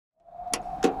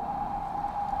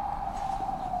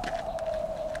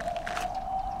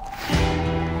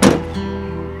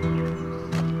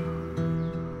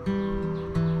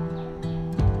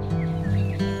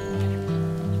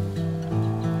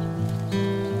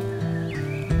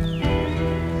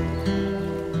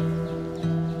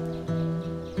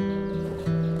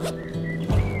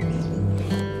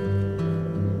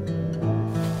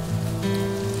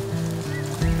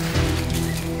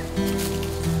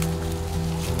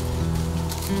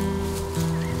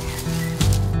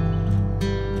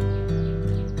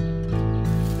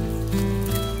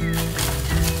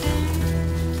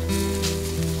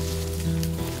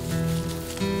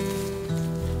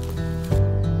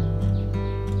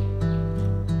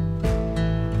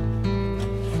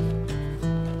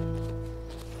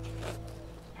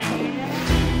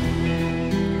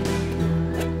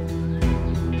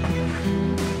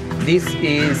This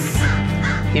is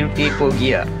Hill People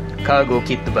Gear cargo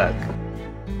kit bag.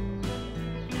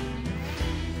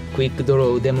 Quick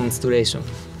draw demonstration.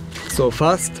 So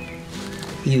first,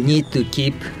 you need to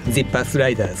keep zipper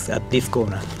sliders at this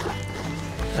corner.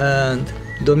 And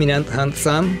dominant hand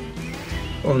thumb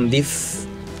on this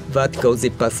vertical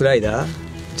zipper slider,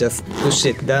 just push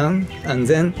it down, and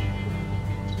then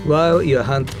while your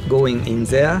hand going in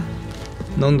there,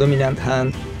 non-dominant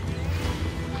hand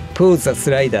pulls the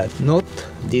slider, not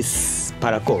this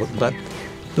paracord, but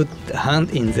put the hand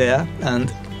in there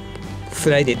and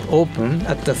slide it open.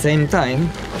 At the same time,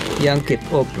 yank it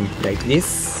open like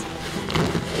this.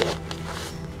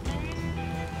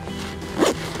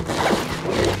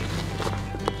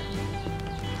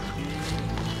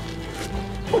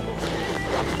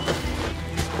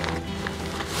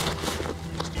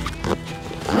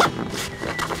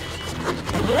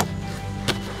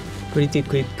 Pretty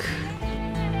quick.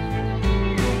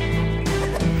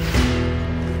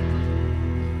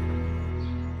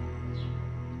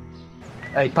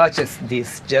 I purchased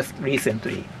this just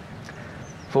recently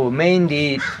for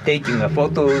mainly taking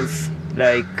photos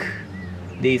like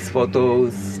these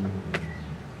photos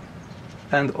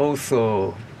and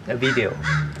also a video.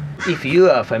 If you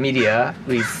are familiar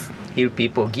with Hill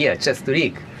People Gear chest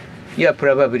rig, you are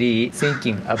probably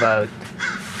thinking about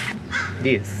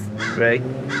this, right?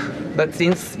 But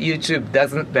since YouTube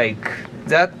doesn't like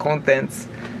that content,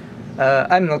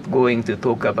 I'm not going to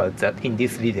talk about that in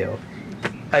this video.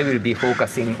 I will be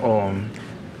focusing on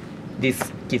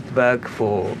this kit bag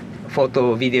for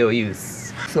photo video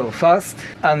use. So first,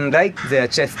 unlike the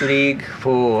chest rig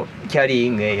for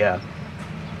carrying a,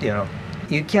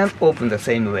 you can't open the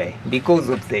same way because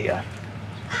of the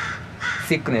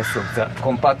thickness of the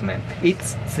compartment.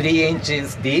 It's 3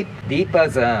 inches deep, deeper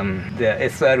than the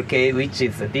SRK, which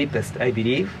is the deepest, I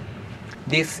believe.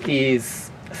 This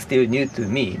is still new to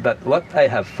me, but what I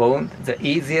have found, the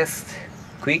easiest,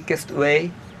 quickest way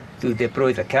to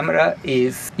deploy the camera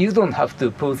is you don't have to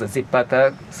pull the zipper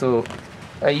tag. So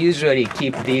I usually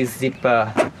keep this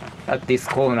zipper at this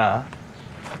corner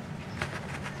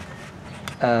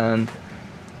and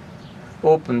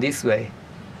open this way.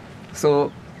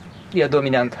 So your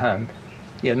dominant hand,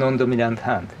 your non-dominant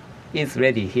hand is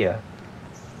ready here.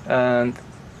 And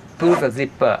pull the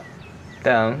zipper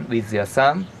down with your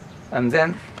thumb, and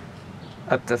then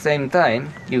at the same time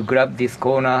you grab this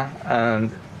corner and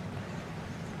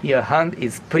your hand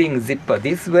is pulling zipper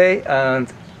this way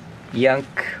and yank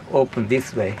open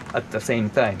this way at the same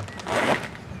time.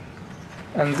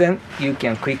 And then you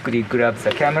can quickly grab the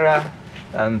camera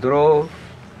and draw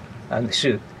and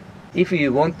shoot. If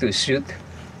you want to shoot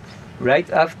right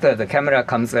after the camera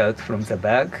comes out from the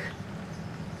bag,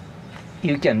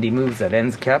 you can remove the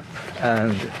lens cap,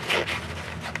 and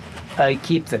I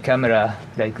keep the camera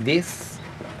like this.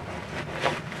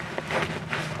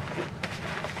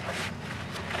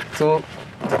 So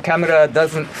the camera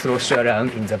doesn't slosh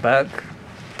around in the bag.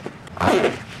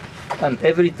 And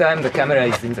every time the camera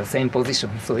is in the same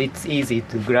position, so it's easy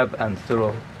to grab and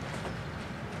throw.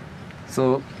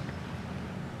 So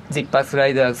zipper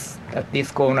sliders at this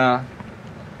corner,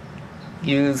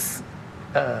 use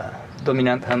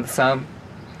dominant hand thumb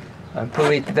and pull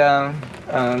it down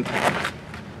and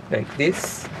like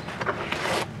this.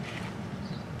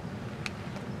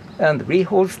 And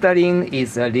reholstering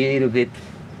is a little bit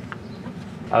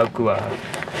awkward.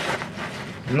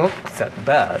 Not that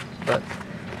bad, but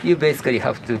you basically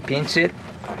have to pinch it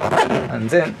and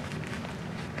then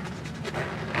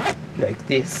like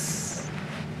this.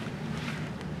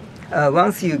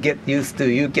 Once you get used to,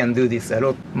 you can do this a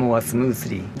lot more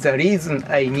smoothly. The reason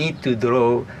I need to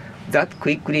draw that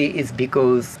quickly is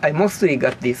because I mostly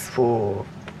got this for,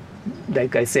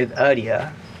 like I said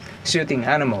earlier, shooting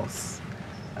animals.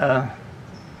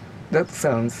 That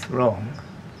sounds wrong.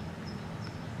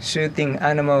 Shooting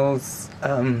animals,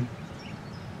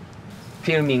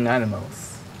 filming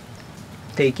animals,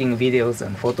 taking videos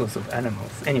and photos of animals.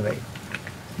 Anyway,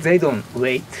 they don't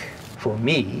wait for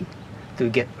me to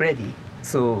get ready.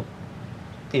 So,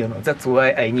 that's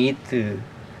why I need to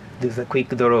do the quick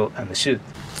draw and shoot.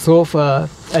 So far,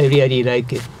 I really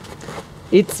like it.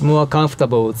 It's more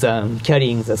comfortable than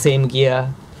carrying the same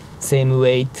gear, same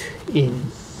weight in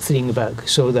sling bag,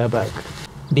 shoulder bag.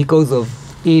 Because of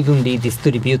evenly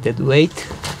distributed weight,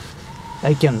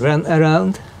 I can run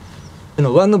around.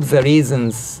 One of the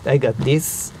reasons I got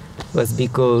this was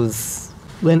because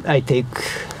when I take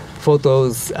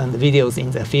photos and videos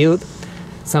in the field,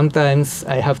 sometimes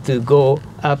I have to go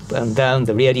up and down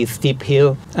the really steep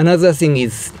hill. Another thing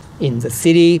is in the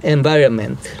city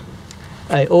environment,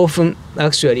 I often,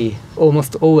 actually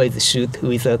almost always shoot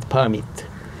without permit.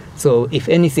 So if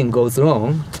anything goes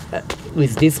wrong,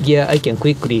 with this gear I can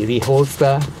quickly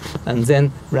reholster and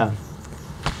then run,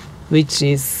 which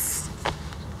is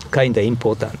kinda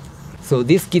important. So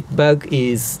this kit bag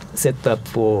is set up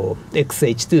for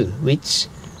XH2, which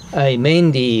I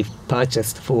mainly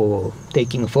purchased for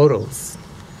taking photos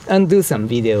and do some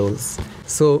videos.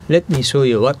 So let me show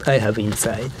you what I have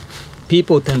inside.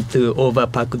 People tend to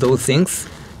overpack those things,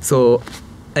 so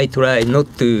I try not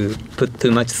to put too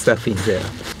much stuff in there.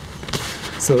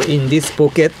 So in this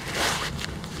pocket,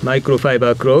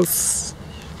 microfiber cloth,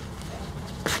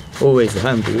 always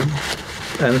handy.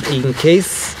 And in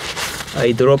case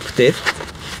I dropped it,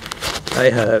 I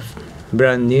have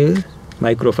brand new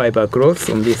microfiber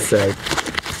cloth on this side.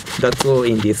 That's all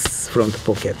in this front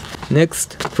pocket.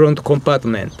 Next, front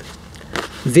compartment.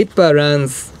 Zipper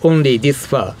runs only this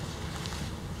far,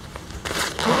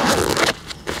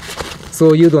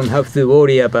 so you don't have to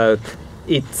worry about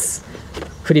it's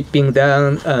flipping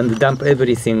down and dump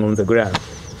everything on the ground.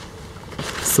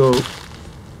 So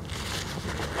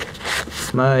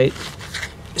my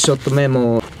shot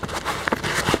memo,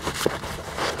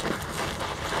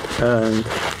 and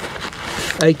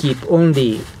I keep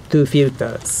only 2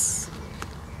 filters.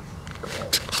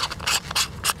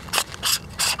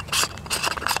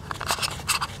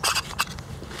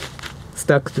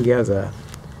 Stuck together.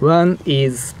 One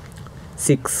is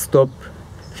 6-stop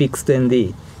fixed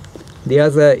ND. The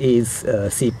other is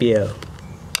CPL.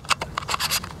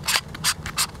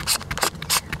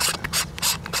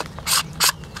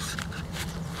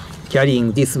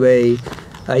 Carrying this way,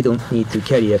 I don't need to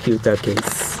carry a filter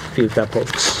case, filter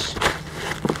pouch.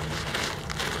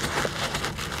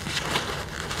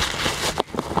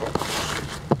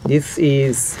 This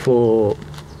is for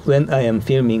when I am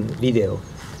filming video,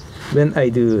 when I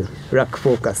do rack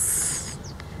focus.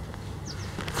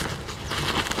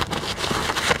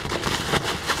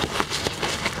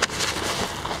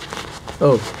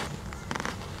 Oh,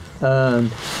 and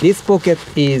this pocket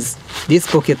is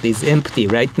empty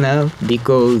right now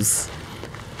because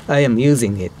I am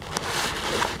using it.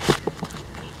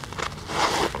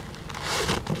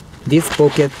 This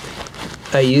pocket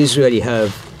I usually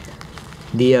have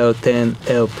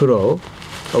DR10L Pro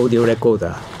audio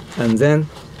recorder, and then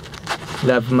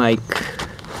lav mic,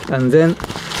 and then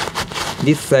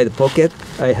this side pocket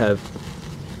I have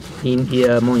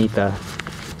in-ear monitor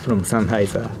from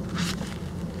Sennheiser.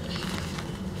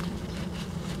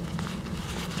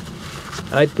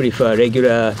 I prefer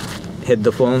regular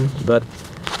headphone, but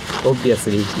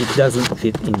obviously it doesn't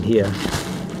fit in here.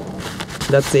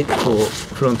 That's it for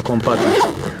front compartment.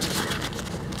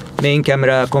 Main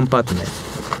camera compartment.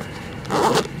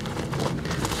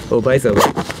 Oh, by the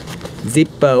way,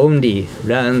 zipper only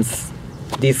runs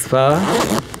this far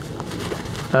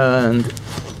and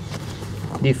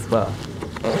this far.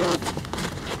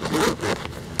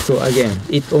 So again,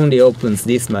 it only opens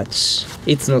this much.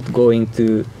 It's not going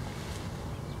to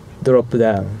drop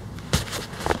down.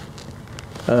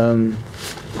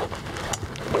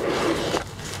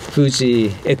 Fuji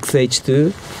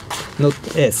XH2, not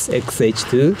S,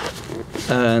 XH2,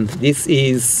 and this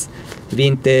is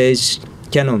vintage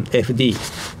Canon FD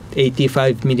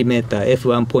 85mm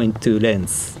f1.2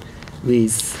 lens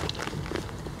with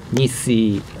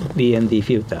Nissi VND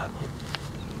filter.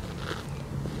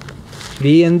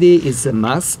 VND is a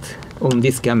must on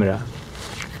this camera.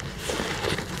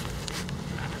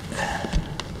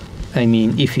 I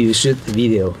mean, if you shoot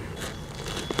video.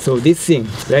 So this thing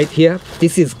right here,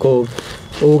 this is called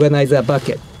organizer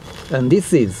bucket, and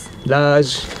this is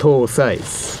large, tall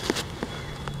size.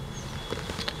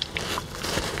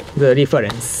 The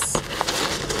reference,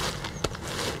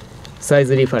 size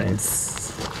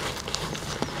reference.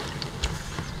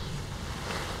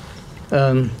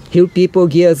 Hill People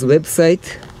Gear's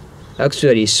website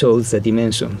actually shows the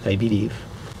dimension, I believe.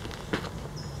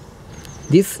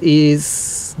 This is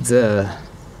the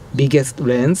biggest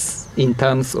lens in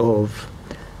terms of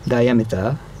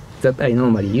diameter that I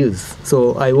normally use.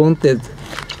 So I wanted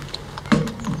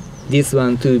this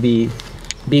one to be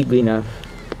big enough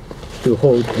to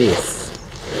hold this.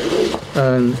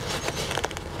 And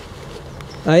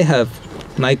I have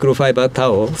microfiber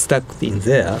towel stuck in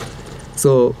there,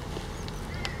 so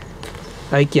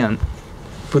I can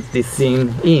put this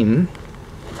thing in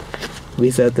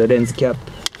without a lens cap.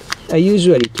 I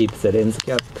usually keep the lens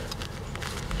cap,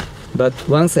 but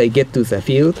once I get to the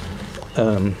field,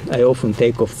 I often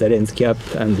take off the lens cap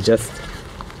and just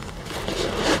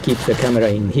keep the camera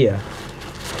in here.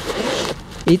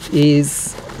 It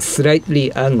is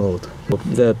slightly angled,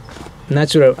 the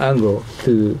natural angle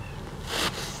to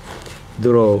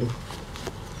draw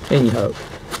anyhow.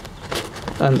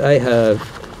 And I have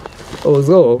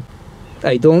Although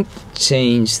I don't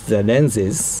change the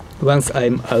lenses once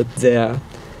I'm out there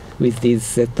with this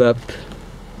setup,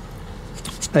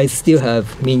 I still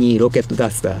have mini rocket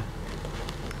duster,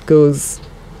 because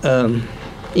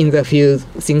in the field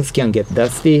things can get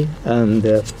dusty, and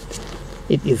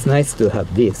it is nice to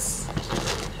have this.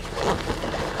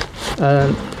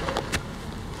 And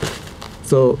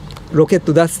so rocket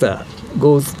duster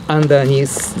goes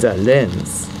underneath the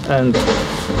lens, and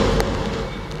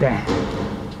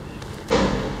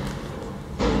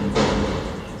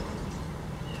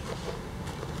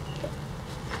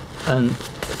and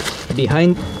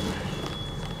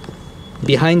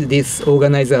behind this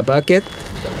organizer bucket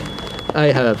I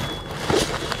have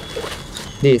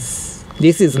this.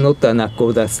 This is not a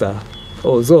knuckle duster,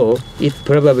 although it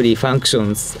probably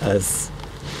functions as,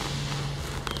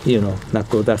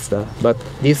 knuckle duster, but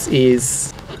this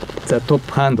is the top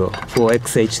handle for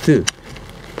XH2.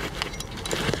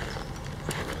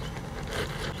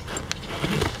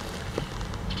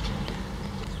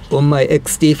 On my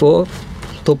XT4,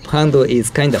 top handle is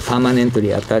kind of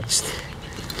permanently attached.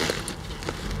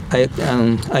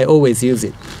 I always use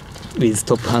it with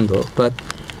top handle, but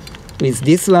with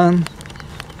this one,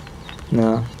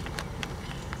 no.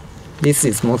 This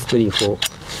is mostly for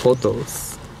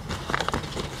photos.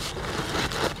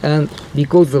 And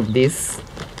because of this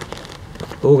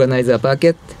organizer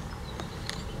bucket,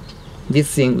 this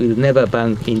thing will never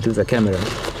bang into the camera,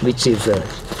 which is a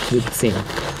good thing.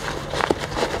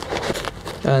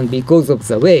 And because of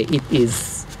the way it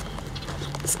is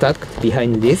stuck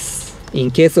behind this,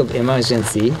 in case of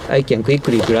emergency, I can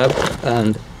quickly grab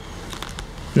and...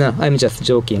 No, I'm just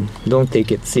joking. Don't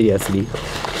take it seriously.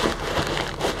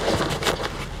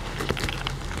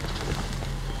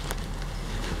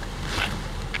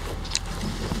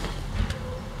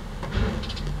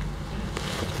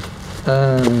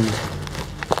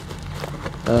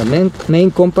 Main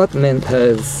compartment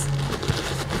has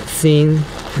thin,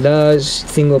 large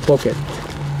single pocket.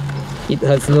 It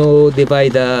has no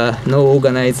divider, no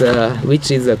organizer,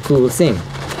 which is a cool thing.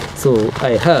 So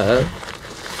I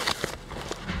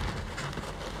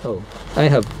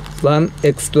have one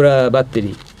extra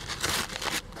battery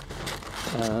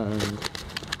and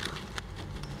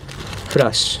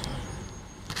flash.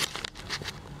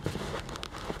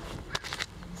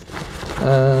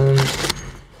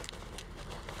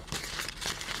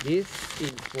 This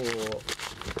is for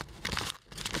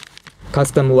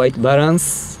custom white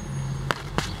balance.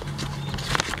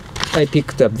 I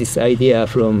picked up this idea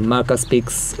from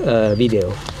MarkusPix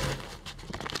video.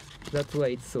 That's why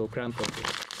it's so crumpled.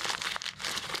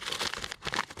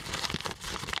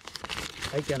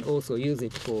 I can also use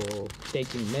it for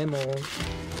taking memos.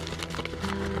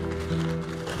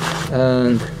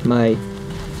 And my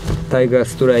tiger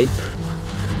stripe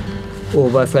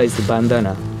oversized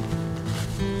bandana.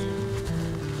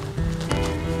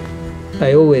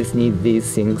 I always need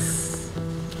these things.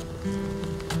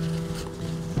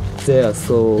 They are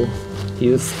so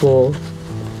useful.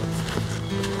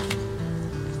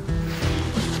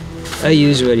 I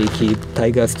usually keep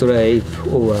tiger stripe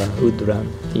or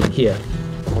woodland in here.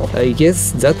 I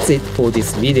guess that's it for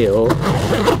this video.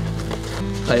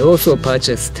 I also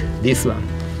purchased this one.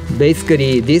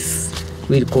 Basically, this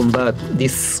will convert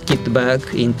this kit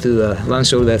bag into a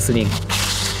one-shoulder sling.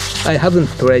 I haven't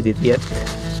tried it yet.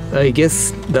 I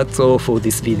guess that's all for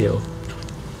this video.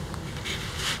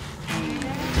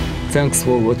 Thanks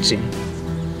for watching.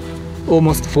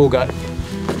 Almost forgot.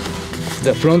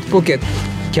 The front pocket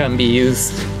can be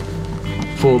used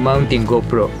for mounting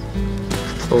GoPro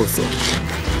also.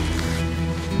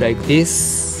 Like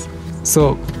this.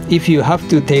 So if you have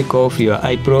to take off your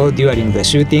iPro during the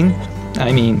shooting,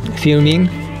 filming,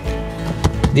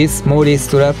 this MOLLE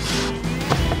strap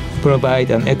provide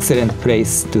an excellent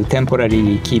place to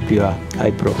temporarily keep your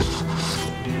iPro.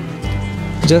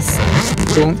 Just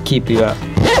don't keep your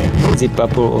zipper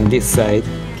pull on this side.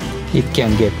 It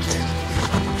can get,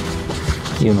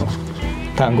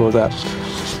 tangled up.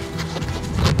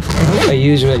 I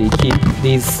usually keep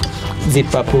these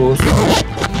zipper pulls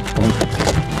on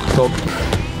top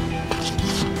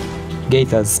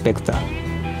Gator's Spectre.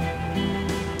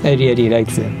 I really like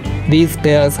them. These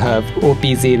pairs have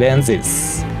OPZ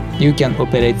lenses. You can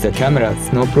operate the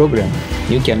cameras, no problem.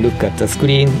 You can look at the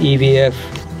screen, EVF,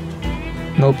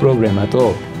 no problem at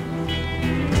all.